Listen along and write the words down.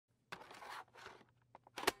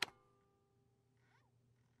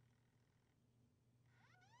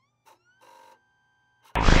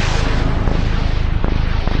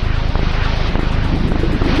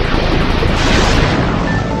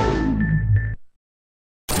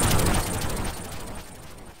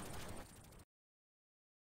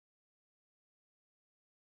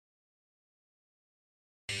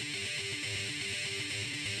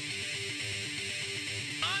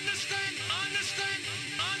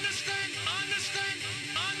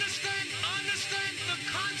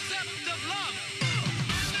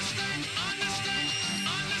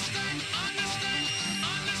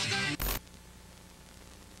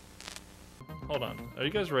Hold on. Are you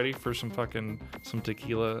guys ready for some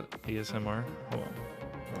tequila ASMR? Hold on.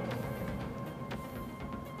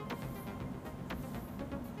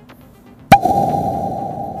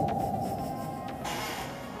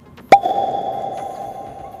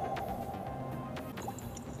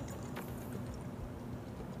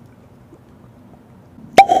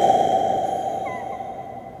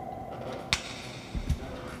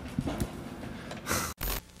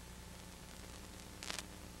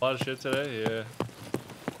 A lot of shit today, yeah.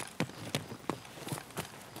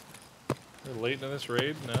 We're late in this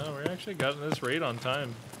raid? No, we actually got in this raid on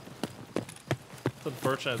time. It's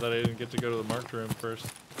unfortunate that I didn't get to go to the marked room first.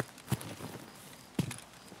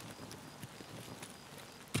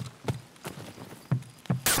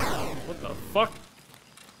 What the fuck?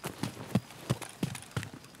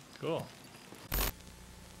 Cool.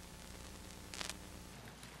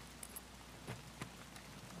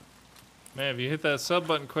 Man, if you hit that sub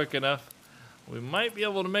button quick enough, we might be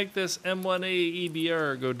able to make this M1A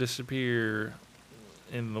EBR go disappear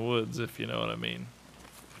in the woods, if you know what I mean.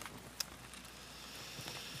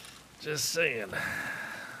 Just saying.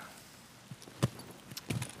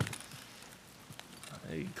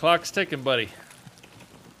 Hey, clock's ticking, buddy.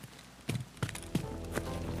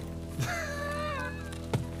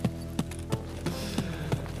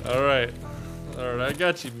 All right, I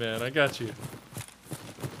got you, man. I got you.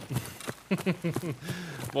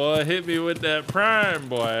 Boy, hit me with that prime,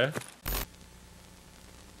 boy.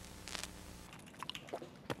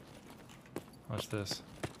 Watch this.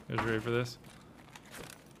 You guys ready for this?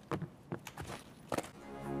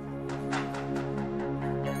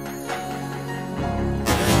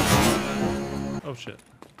 Oh shit.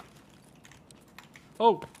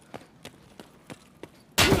 Oh.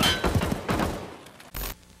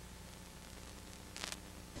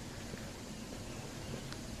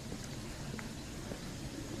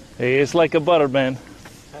 Hey, it's like a butter, man.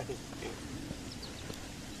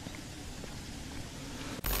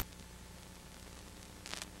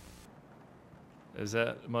 Is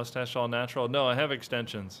that mustache all natural? No, I have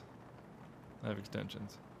extensions.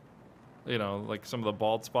 You know, like some of the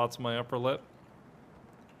bald spots on my upper lip.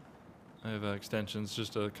 I have extensions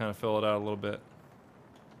just to kind of fill it out a little bit.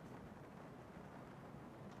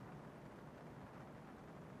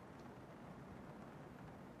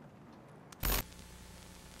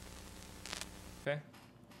 Okay.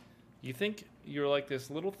 You think you're like this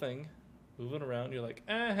little thing moving around. You're like,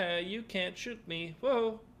 you can't shoot me.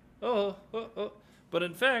 Whoa. Oh. But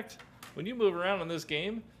in fact, when you move around in this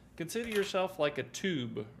game, consider yourself like a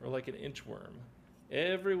tube or like an inchworm.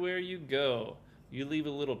 Everywhere you go, you leave a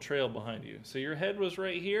little trail behind you. So your head was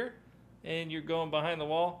right here, and you're going behind the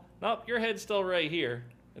wall. Nope, your head's still right here,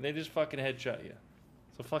 and they just fucking headshot you.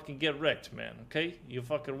 So fucking get wrecked, man, okay? You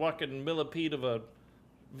fucking walking millipede of a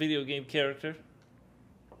video game character.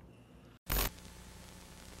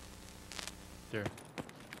 There.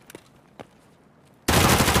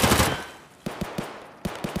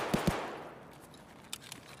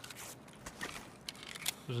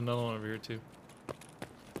 There's another one over here too.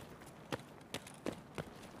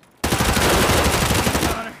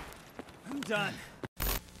 I'm done.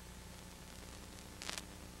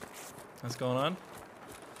 What's going on?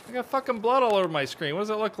 I got fucking blood all over my screen. What does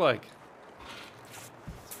it look like? This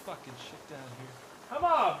fucking shit down here. Come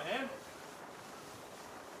on, man.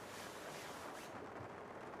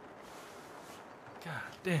 God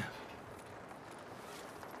damn.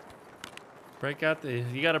 Break out the...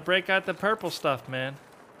 You gotta break out the purple stuff, man.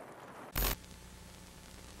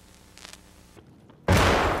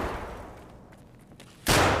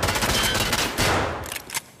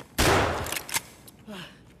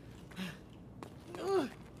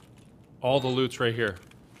 All the loot's right here.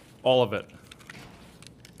 All of it.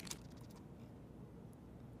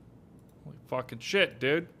 Holy fucking shit,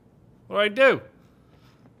 dude. What'd I do?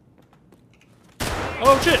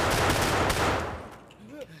 Oh, shit!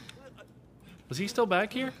 Was he still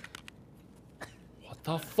back here? What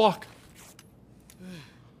the fuck?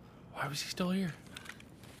 Why was he still here?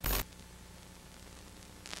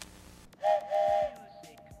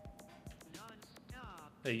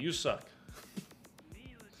 Hey, you suck.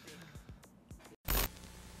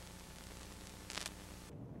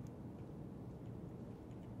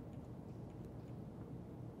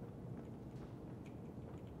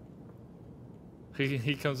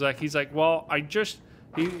 He comes back. He's like, well, I just...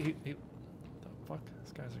 What the fuck?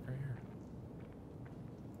 This guy's like right here.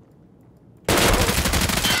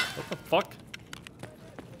 What the fuck?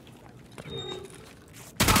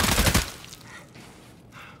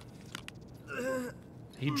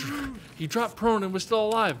 He dropped prone and was still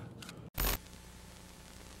alive.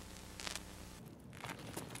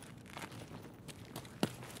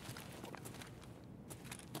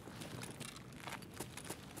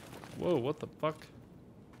 Whoa, what the fuck?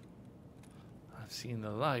 I've seen the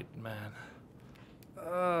light, man.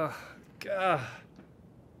 God.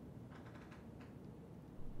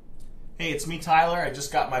 Hey, it's me, Tyler. I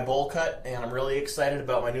just got my bowl cut, and I'm really excited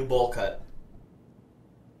about my new bowl cut.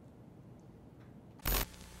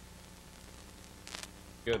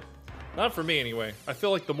 Good. Not for me, anyway. I feel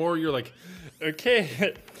like the more you're like,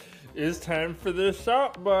 okay, it's time for the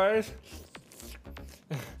shot, boys.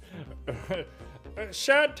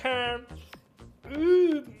 Shot time.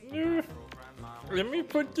 Ooh, ooh. Let me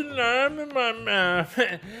put the lime in my mouth.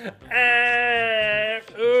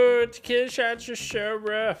 Tequila shots are so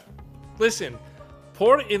rough. Listen,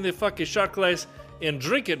 pour it in the fucking shot glass and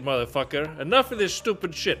drink it, motherfucker. Enough of this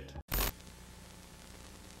stupid shit.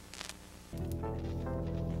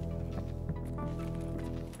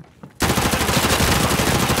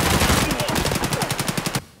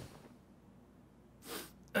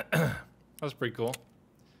 That's pretty cool.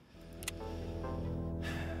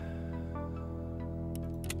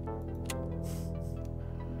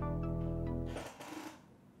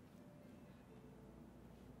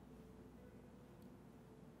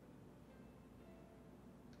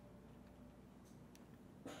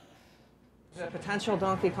 A potential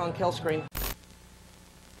Donkey Kong kill screen.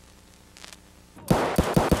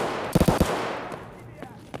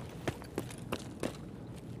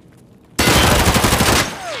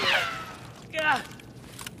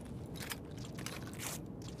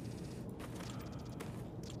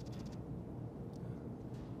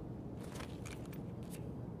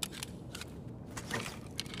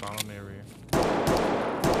 Follow me over here.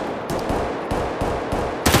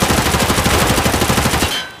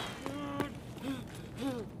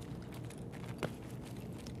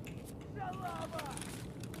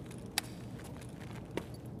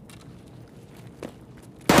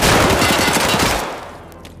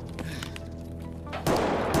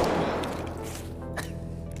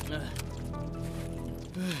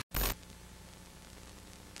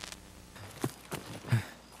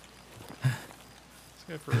 This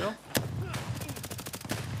guy for real?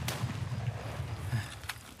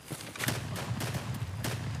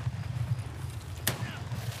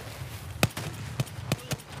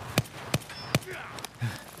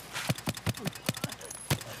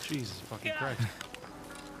 Jesus fucking Christ.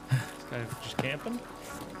 This guy just camping?